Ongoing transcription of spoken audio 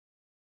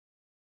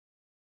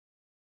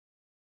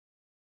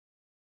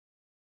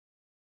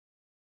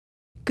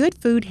Good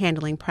food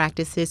handling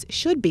practices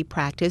should be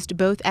practiced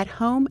both at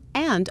home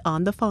and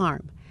on the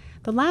farm.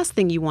 The last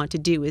thing you want to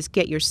do is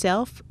get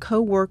yourself,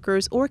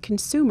 co-workers, or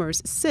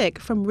consumers sick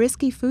from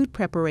risky food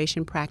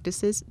preparation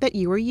practices that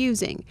you are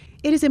using.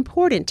 It is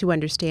important to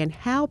understand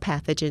how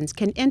pathogens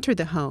can enter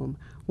the home,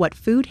 what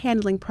food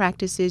handling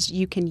practices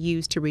you can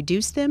use to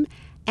reduce them,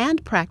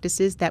 and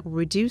practices that will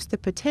reduce the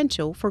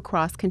potential for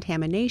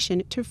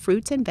cross-contamination to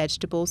fruits and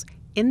vegetables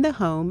in the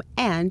home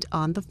and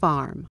on the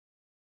farm.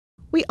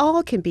 We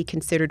all can be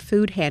considered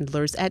food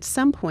handlers at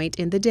some point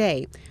in the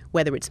day,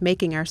 whether it's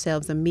making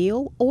ourselves a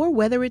meal or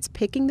whether it's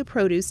picking the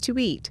produce to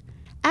eat.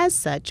 As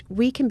such,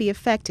 we can be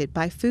affected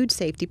by food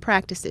safety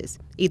practices,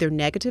 either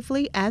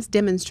negatively as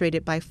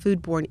demonstrated by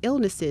foodborne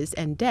illnesses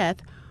and death,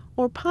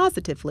 or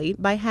positively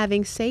by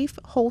having safe,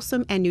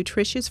 wholesome, and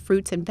nutritious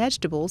fruits and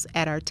vegetables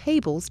at our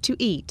tables to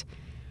eat.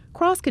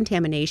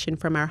 Cross-contamination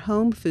from our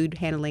home food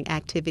handling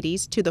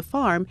activities to the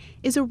farm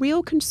is a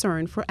real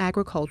concern for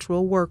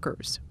agricultural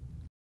workers.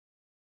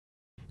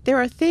 There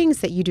are things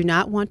that you do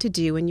not want to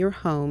do in your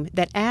home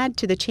that add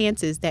to the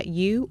chances that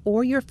you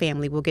or your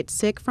family will get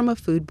sick from a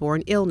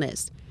foodborne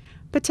illness.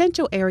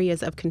 Potential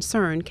areas of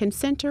concern can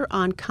center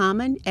on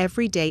common,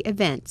 everyday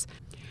events.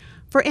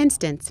 For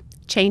instance,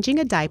 changing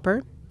a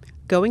diaper,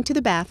 going to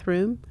the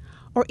bathroom,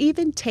 or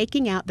even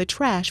taking out the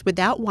trash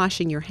without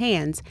washing your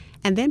hands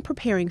and then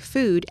preparing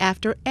food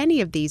after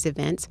any of these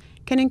events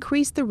can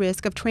increase the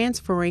risk of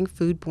transferring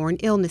foodborne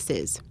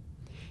illnesses.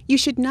 You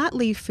should not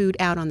leave food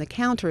out on the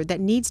counter that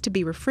needs to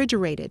be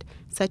refrigerated,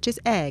 such as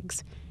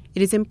eggs.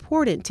 It is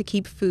important to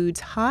keep foods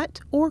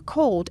hot or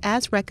cold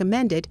as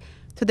recommended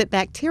so that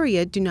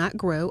bacteria do not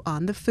grow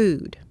on the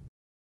food.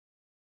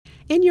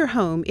 In your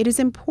home, it is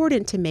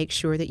important to make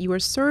sure that you are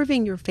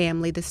serving your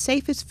family the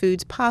safest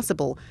foods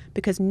possible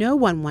because no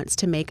one wants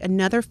to make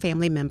another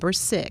family member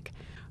sick.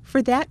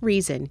 For that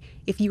reason,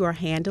 if you are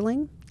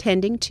handling,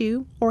 tending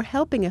to, or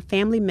helping a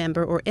family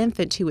member or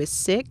infant who is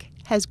sick,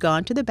 has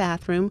gone to the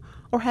bathroom,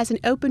 or has an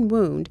open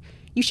wound,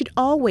 you should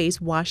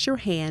always wash your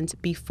hands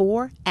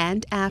before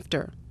and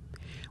after.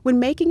 When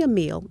making a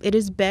meal, it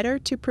is better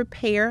to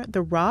prepare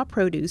the raw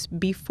produce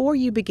before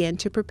you begin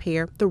to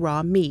prepare the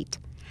raw meat.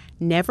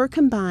 Never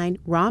combine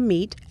raw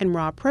meat and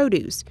raw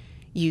produce.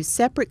 Use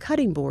separate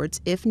cutting boards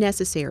if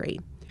necessary.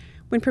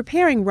 When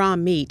preparing raw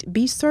meat,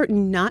 be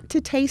certain not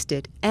to taste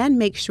it and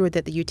make sure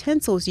that the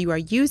utensils you are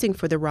using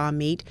for the raw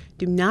meat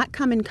do not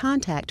come in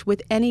contact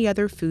with any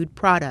other food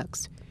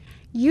products.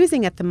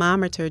 Using a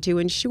thermometer to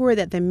ensure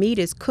that the meat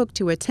is cooked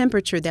to a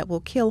temperature that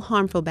will kill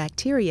harmful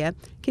bacteria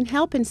can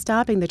help in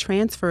stopping the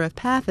transfer of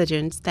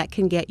pathogens that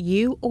can get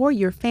you or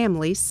your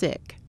family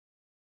sick.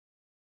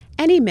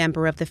 Any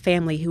member of the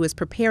family who is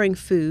preparing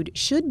food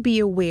should be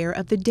aware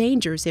of the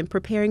dangers in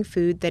preparing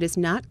food that is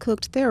not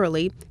cooked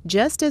thoroughly,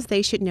 just as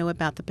they should know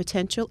about the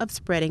potential of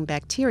spreading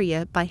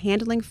bacteria by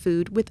handling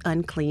food with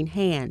unclean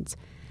hands.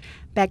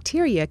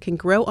 Bacteria can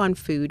grow on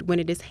food when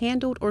it is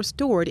handled or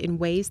stored in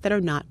ways that are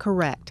not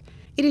correct.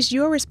 It is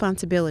your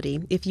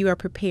responsibility, if you are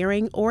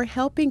preparing or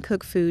helping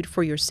cook food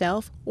for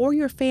yourself or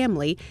your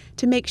family,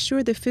 to make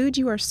sure the food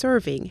you are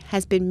serving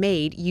has been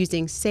made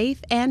using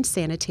safe and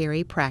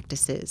sanitary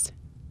practices.